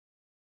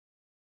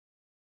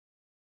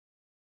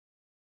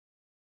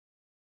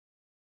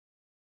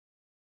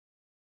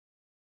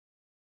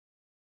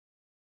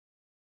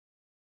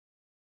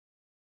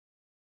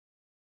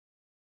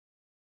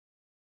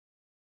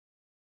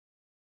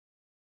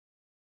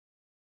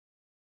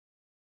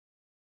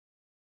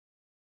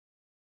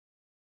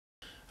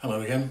Hello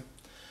again.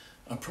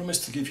 I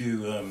promised to give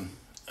you an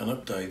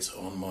update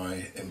on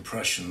my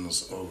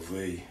impressions of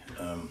the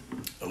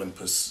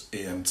Olympus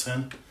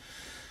EM-10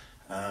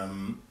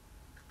 and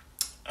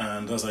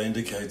as I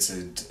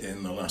indicated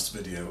in the last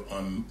video,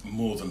 I'm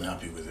more than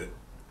happy with it.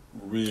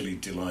 Really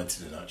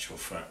delighted in actual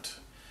fact.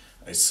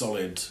 A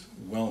solid,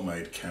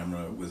 well-made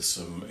camera with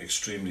some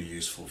extremely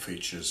useful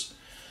features,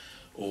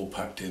 all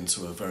packed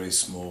into a very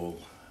small,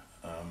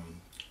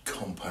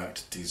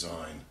 compact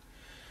design,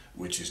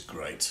 which is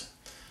great.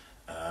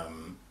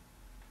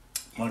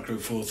 Micro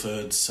Four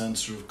Thirds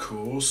sensor, of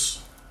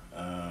course,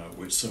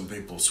 which some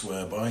people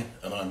swear by,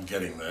 and I'm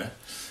getting there.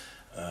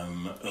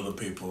 Other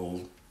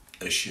people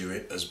issue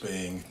it as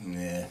being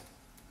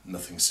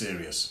nothing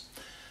serious.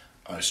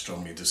 I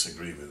strongly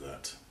disagree with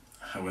that.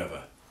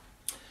 However,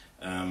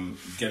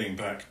 getting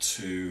back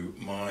to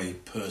my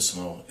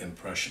personal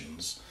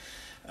impressions,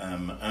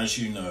 as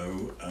you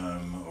know,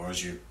 or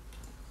as you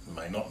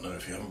may not know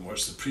if you haven't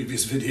watched the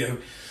previous video,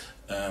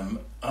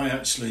 I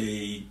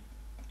actually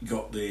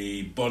got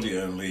the body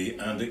only,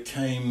 and it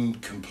came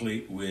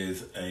complete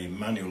with a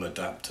manual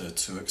adapter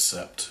to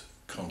accept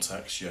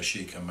Contax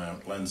Yashica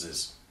mount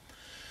lenses.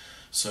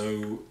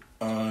 So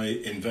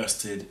I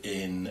invested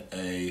in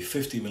a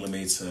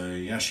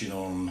 50mm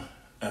Yashinon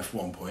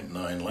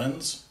f1.9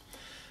 lens,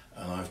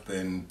 and I've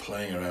been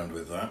playing around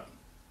with that,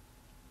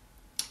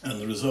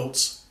 and the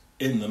results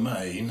in the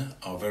main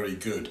are very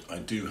good. I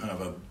do have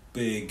a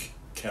big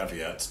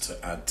caveat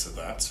to add to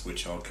that,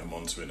 which I'll come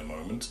on to in a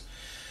moment.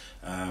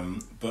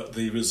 But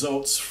the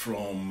results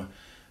from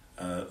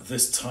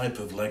this type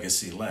of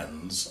legacy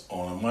lens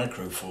on a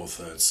Micro Four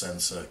Thirds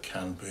sensor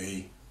can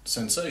be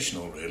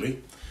sensational,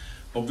 really.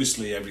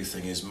 Obviously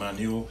everything is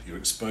manual, your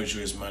exposure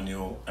is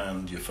manual,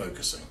 and you're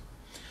focusing.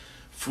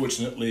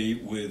 Fortunately,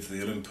 with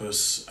the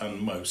Olympus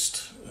and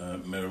most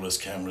mirrorless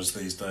cameras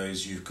these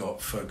days, you've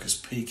got focus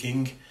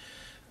peaking,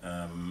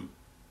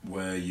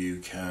 where you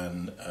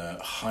can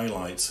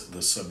highlight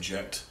the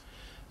subject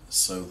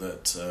so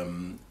that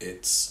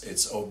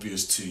it's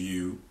obvious to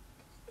you,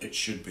 it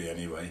should be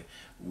anyway,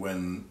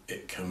 when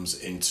it comes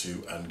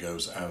into and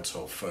goes out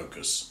of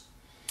focus.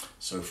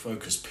 So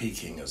focus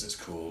peaking, as it's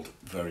called,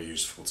 very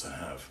useful to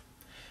have.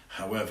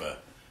 However,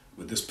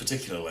 with this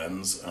particular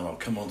lens, and I'll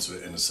come on to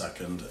it in a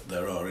second,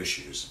 there are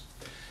issues.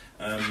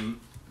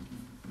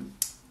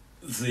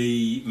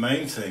 The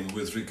main thing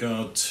with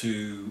regard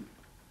to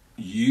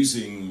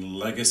using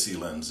legacy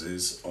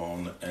lenses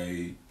on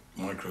a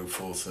Micro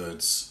Four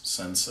Thirds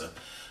sensor,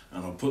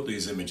 and I'll put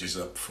these images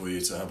up for you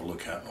to have a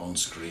look at on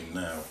screen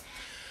now.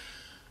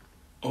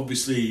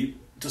 Obviously,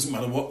 it doesn't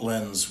matter what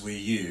lens we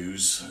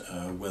use,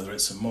 whether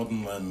it's a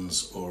modern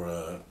lens or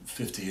a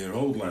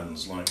 50-year-old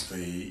lens like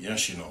the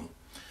Yashinon,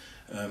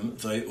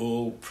 they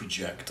all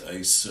project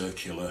a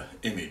circular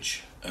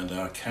image, and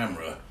our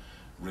camera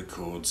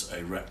records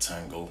a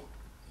rectangle,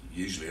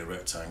 usually a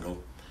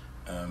rectangle,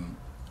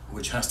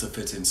 which has to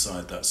fit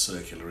inside that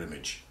circular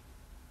image.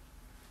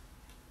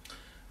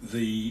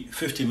 The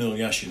 50mm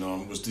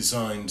Yashinon was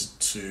designed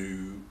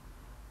to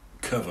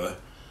cover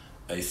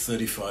a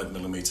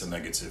 35mm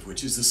negative,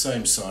 which is the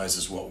same size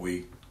as what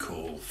we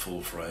call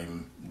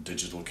full-frame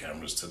digital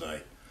cameras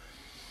today.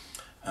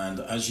 And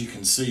as you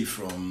can see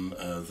from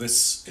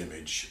this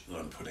image that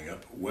I'm putting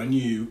up, when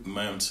you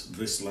mount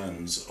this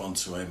lens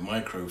onto a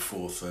Micro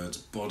Four Thirds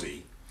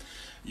body,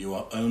 you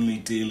are only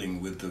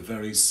dealing with the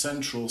very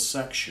central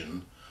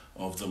section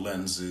of the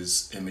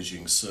lens's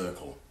imaging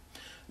circle,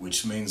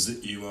 which means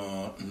that you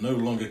are no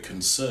longer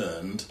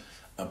concerned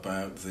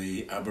about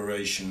the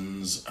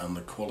aberrations and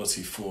the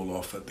quality fall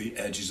off at the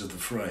edges of the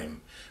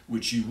frame,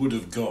 which you would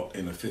have got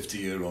in a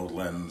 50-year-old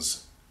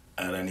lens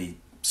at any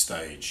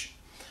stage.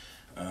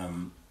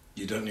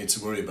 You don't need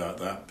to worry about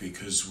that,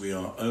 because we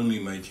are only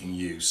making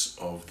use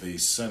of the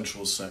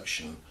central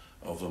section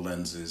of the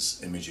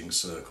lens's imaging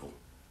circle,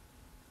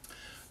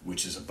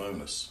 which is a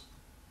bonus.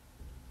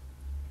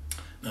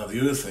 Now,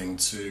 the other thing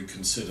to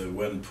consider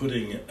when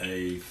putting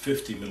a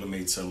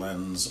 50mm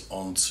lens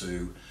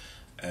onto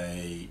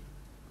a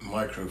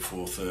Micro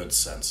Four Thirds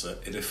sensor,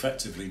 it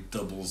effectively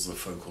doubles the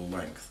focal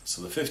length.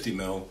 So the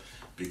 50mm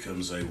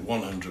becomes a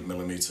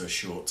 100mm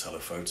short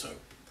telephoto.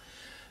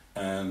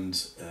 And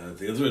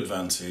the other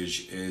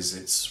advantage is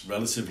its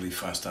relatively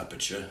fast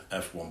aperture,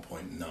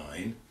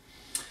 f1.9.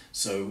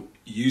 So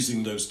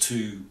using those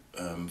two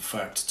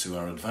facts to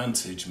our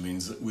advantage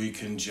means that we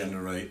can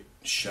generate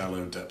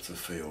shallow depth of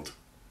field,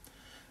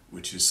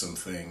 which is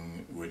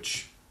something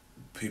which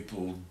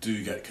people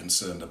do get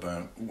concerned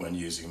about when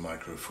using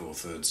Micro Four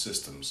Thirds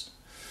systems.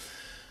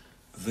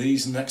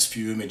 These next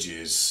few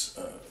images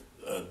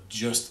are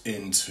just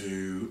in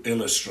to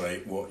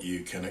illustrate what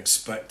you can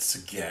expect to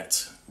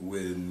get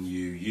when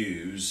you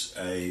use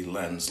a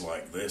lens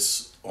like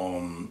this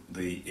on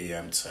the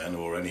EM-10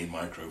 or any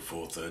Micro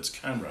Four Thirds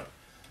camera.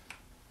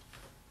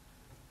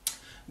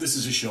 This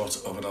is a shot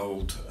of an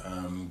old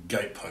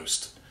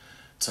gatepost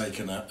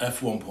taken at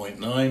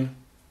f1.9.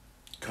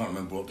 Can't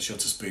remember what the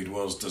shutter speed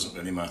was, doesn't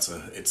really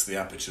matter, it's the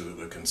aperture that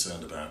we're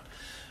concerned about.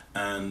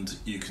 And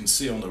you can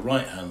see on the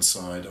right hand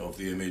side of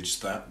the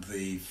image that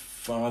the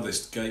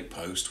farthest gate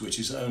post, which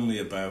is only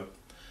about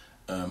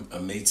a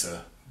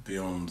metre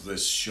beyond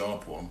this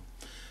sharp one,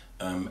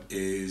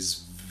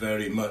 is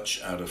very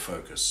much out of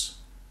focus.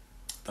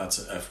 That's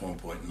at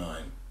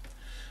f1.9.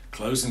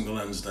 Closing the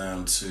lens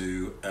down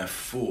to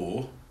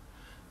f4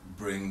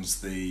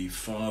 brings the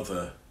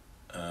farther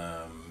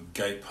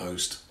gate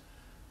post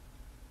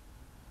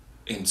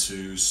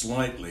into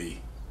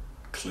slightly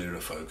clearer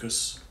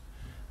focus,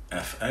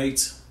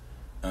 f8,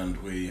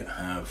 and we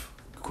have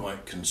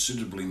quite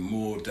considerably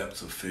more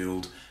depth of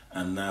field,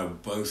 and now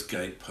both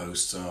gate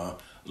posts are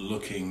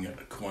looking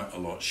quite a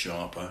lot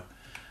sharper.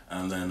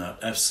 And then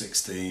at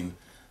f16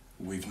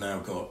 we've now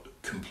got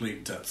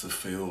complete depth of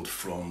field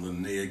from the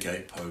near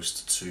gate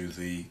post to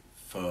the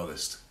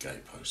farthest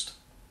gate post.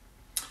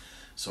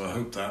 So I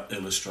hope that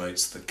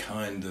illustrates the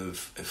kind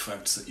of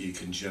effects that you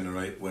can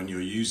generate when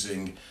you're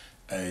using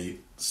a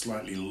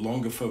slightly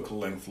longer focal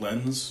length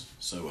lens,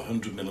 so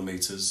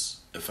 100mm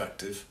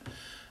effective,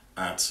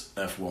 at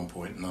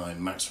f1.9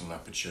 maximum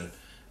aperture.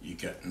 You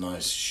get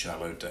nice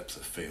shallow depth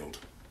of field.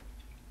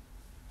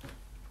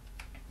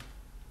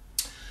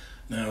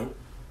 Now,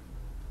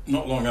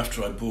 not long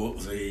after I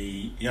bought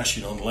the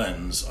Yashinon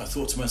lens, I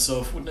thought to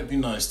myself, wouldn't it be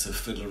nice to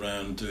fiddle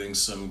around doing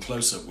some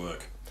close-up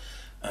work?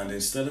 And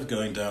instead of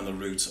going down the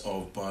route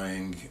of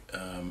buying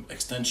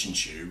extension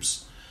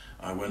tubes,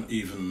 I went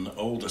even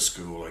older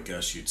school, I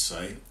guess you'd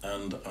say,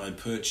 and I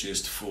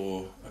purchased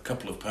for a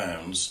couple of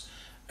pounds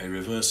a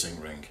reversing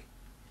ring.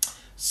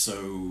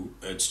 So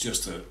it's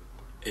just it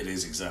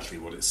is exactly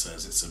what it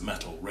says. It's a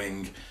metal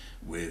ring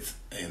with,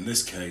 in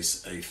this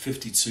case, a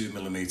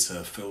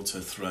 52mm filter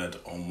thread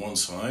on one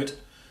side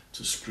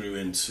to screw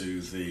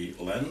into the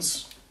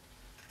lens.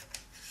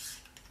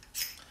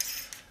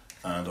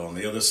 And on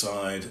the other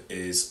side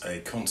is a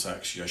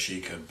Contax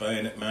Yashica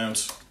bayonet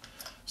mount,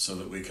 so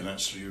that we can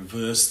actually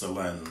reverse the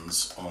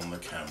lens on the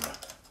camera.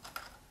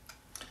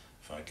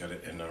 If I get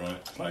it in the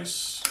right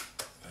place,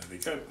 there we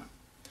go.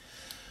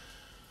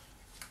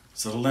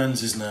 So the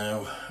lens is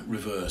now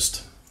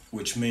reversed,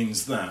 which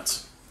means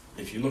that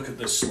if you look at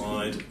this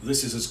slide,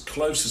 this is as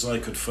close as I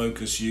could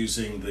focus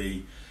using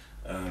the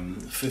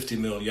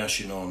 50mm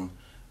Yashinon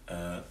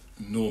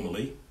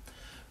normally,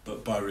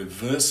 but by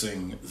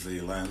reversing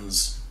the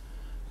lens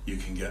you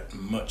can get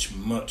much,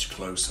 much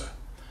closer.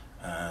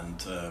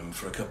 And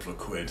for a couple of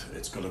quid,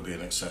 it's got to be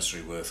an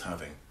accessory worth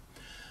having.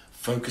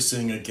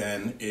 Focusing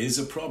again is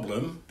a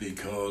problem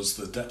because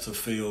the depth of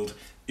field,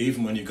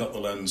 even when you've got the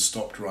lens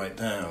stopped right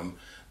down,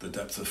 the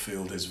depth of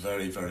field is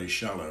very, very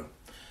shallow.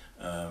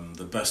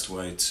 The best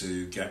way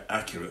to get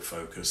accurate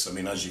focus, I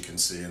mean, as you can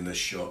see in this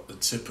shot, the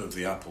tip of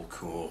the apple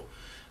core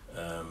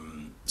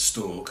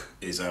stalk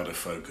is out of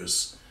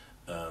focus,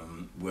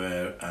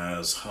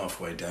 whereas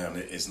halfway down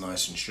it is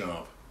nice and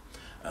sharp.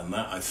 And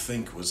that, I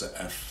think, was at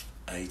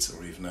f8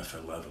 or even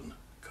f11,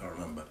 can't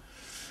remember.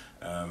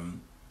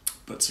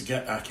 But to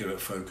get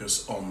accurate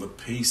focus on the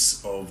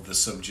piece of the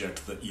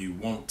subject that you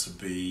want to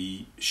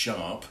be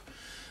sharp,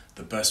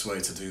 the best way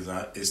to do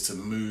that is to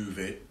move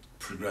it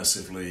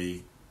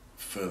progressively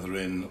further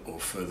in or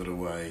further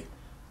away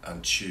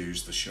and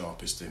choose the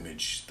sharpest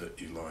image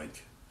that you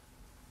like.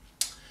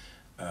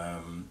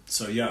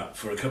 So yeah,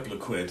 for a couple of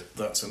quid,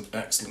 that's an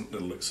excellent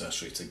little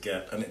accessory to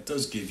get, and it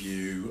does give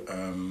you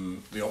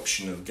the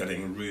option of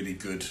getting really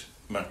good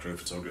macro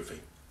photography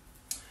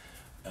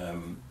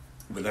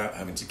without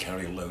having to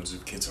carry loads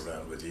of kit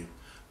around with you,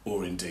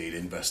 or indeed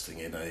investing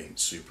in a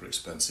super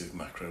expensive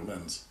macro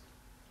lens.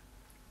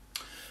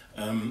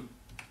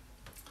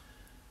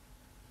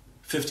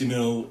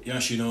 50mm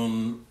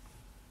Yashinon,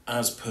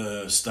 as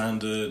per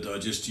standard. I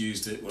just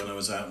used it when I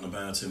was out and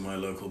about in my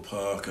local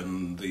park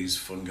and these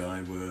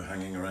fungi were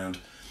hanging around.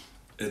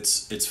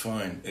 It's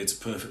fine, it's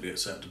perfectly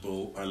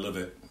acceptable, I love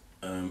it,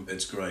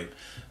 it's great.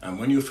 And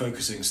when you're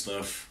focusing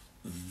stuff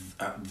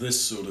at this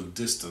sort of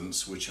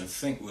distance, which I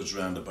think was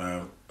round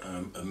about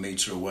a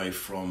metre away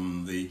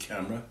from the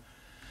camera,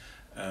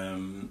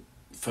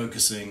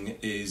 focusing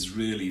is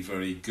really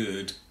very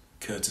good,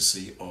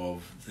 courtesy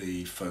of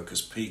the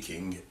focus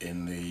peaking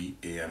in the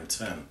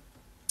EM-10.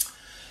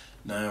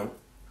 Now,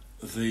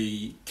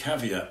 the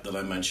caveat that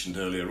I mentioned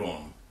earlier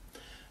on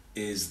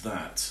is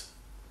that,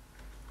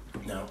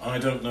 now I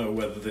don't know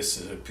whether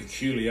this is a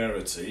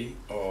peculiarity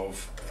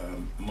of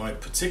my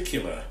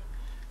particular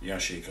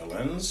Yashica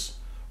lens,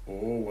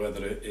 or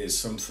whether it is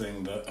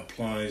something that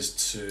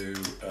applies to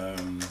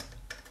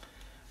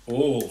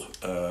all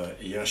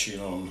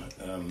Yashinon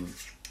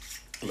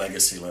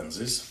legacy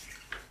lenses.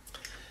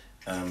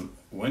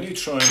 When you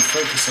try and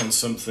focus on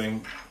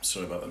something,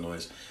 sorry about the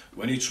noise,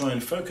 when you try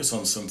and focus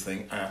on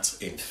something at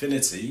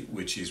infinity,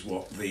 which is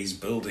what these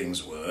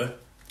buildings were,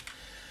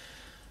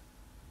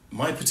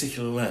 my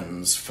particular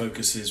lens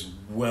focuses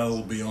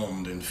well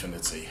beyond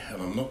infinity,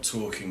 and I'm not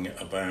talking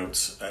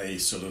about a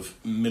sort of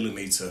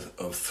millimetre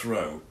of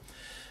throw.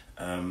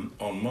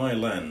 On my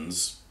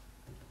lens,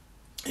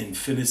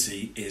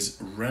 infinity is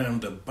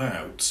round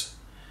about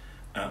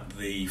at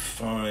the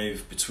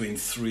between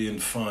 3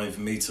 and 5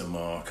 meter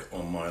mark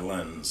on my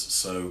lens.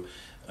 So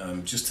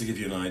just to give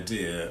you an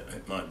idea,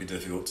 it might be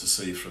difficult to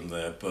see from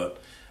there,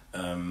 but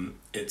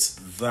it's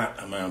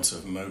that amount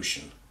of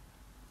motion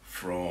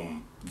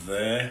from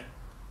there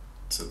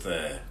to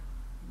there,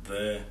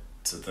 there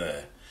to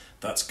there.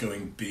 That's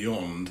going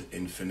beyond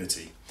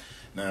infinity.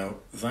 Now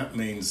that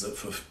means that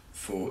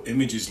for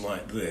images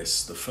like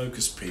this, the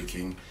focus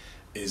peaking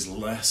is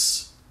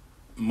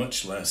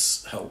much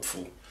less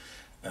helpful.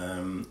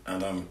 And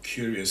I'm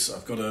curious,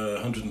 I've got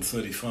a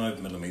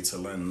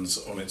 135mm lens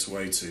on its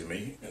way to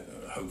me,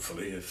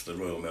 hopefully, if the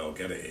Royal Mail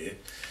get it here.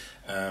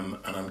 And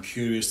I'm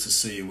curious to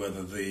see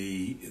whether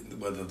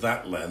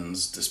that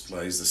lens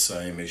displays the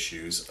same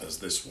issues as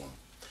this one.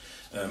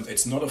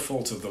 It's not a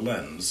fault of the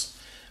lens.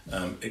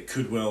 It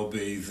could well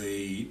be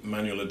the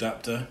manual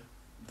adapter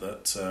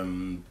that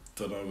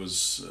I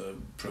was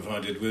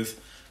provided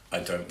with. I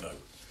don't know.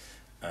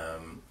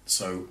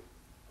 So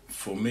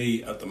for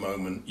me at the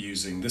moment,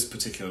 using this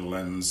particular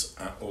lens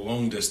at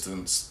long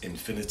distance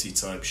infinity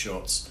type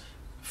shots,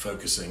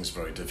 focusing is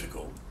very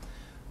difficult.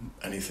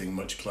 Anything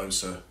much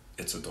closer,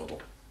 it's a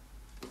doddle.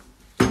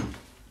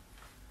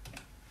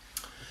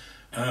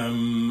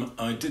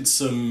 I did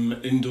some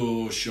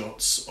indoor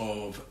shots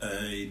of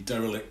a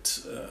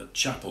derelict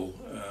chapel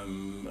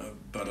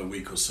about a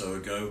week or so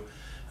ago.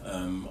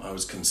 I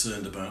was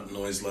concerned about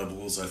noise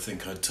levels. I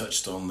think I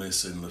touched on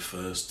this in the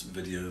first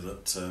video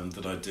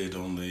that I did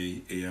on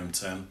the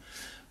EM-10,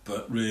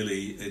 but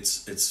really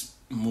it's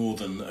more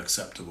than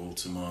acceptable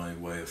to my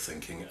way of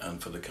thinking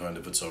and for the kind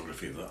of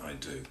photography that I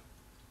do.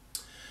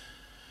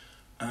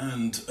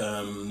 And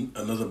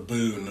another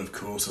boon, of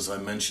course, as I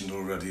mentioned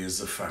already, is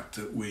the fact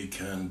that we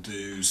can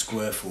do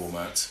square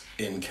format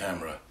in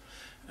camera.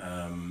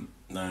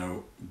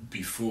 Now,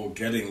 before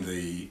getting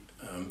the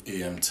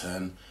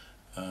EM-10,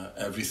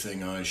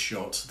 everything I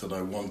shot that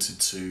I wanted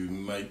to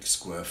make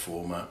square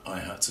format, I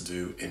had to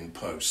do in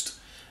post.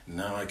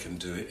 Now I can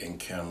do it in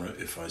camera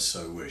if I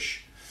so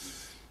wish.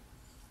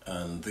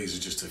 And these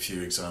are just a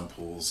few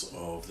examples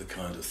of the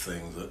kind of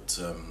thing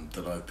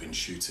that I've been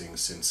shooting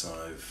since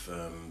I've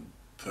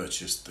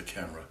purchased the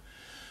camera.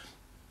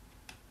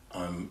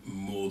 I'm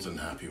more than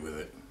happy with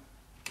it,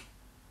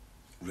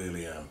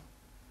 really am.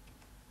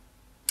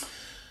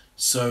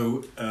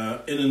 So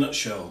in a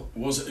nutshell,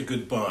 was it a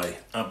good buy?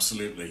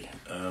 Absolutely.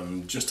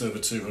 Just over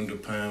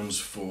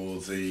 £200 for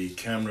the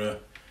camera,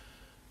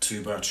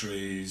 2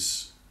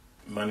 batteries,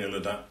 manual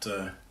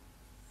adapter,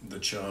 the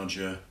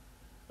charger,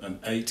 an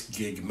 8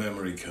 gig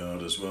memory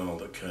card as well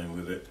that came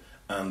with it,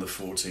 and the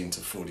 14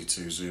 to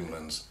 42 zoom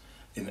lens.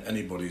 In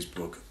anybody's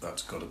book,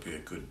 that's got to be a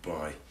good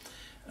buy.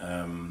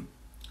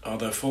 Are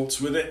there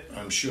faults with it?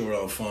 I'm sure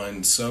I'll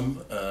find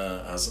some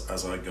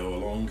as I go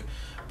along,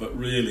 but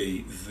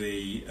really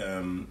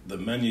the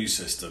menu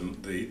system,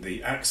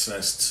 the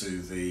access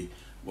to the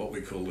what we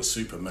call the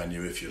super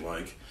menu, if you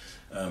like,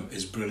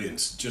 is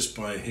brilliant. Just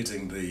by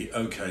hitting the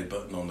OK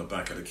button on the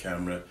back of the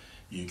camera,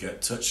 you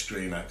get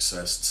touchscreen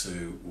access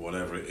to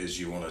whatever it is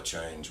you want to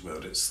change,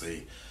 whether it's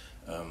the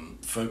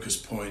focus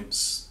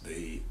points,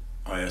 the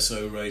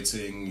ISO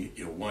rating,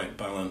 your white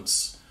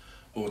balance,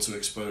 auto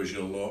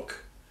exposure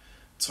lock,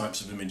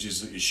 types of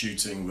images that you're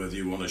shooting, whether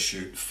you want to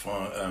shoot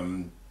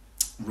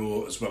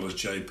RAW as well as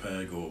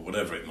JPEG or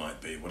whatever it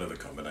might be, whatever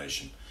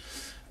combination.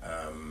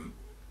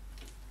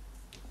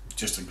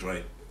 Just a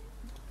great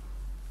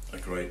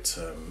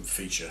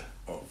feature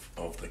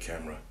of the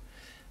camera.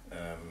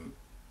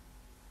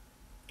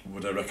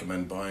 Would I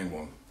recommend buying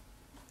one?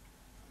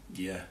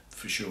 Yeah,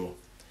 for sure.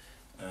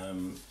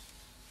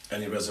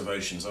 Any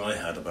reservations I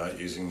had about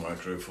using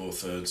Micro Four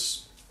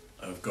Thirds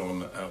have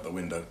gone out the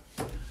window.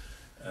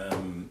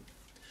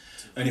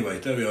 Anyway,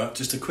 there we are,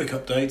 just a quick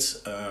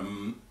update.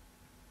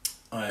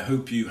 I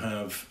hope you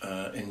have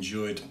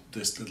enjoyed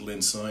this little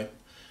insight,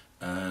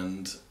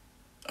 and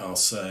I'll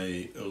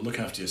say look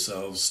after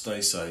yourselves, stay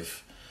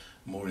safe,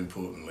 more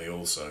importantly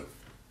also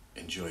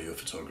enjoy your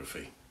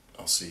photography.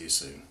 I'll see you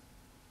soon.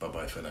 Bye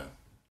bye for now.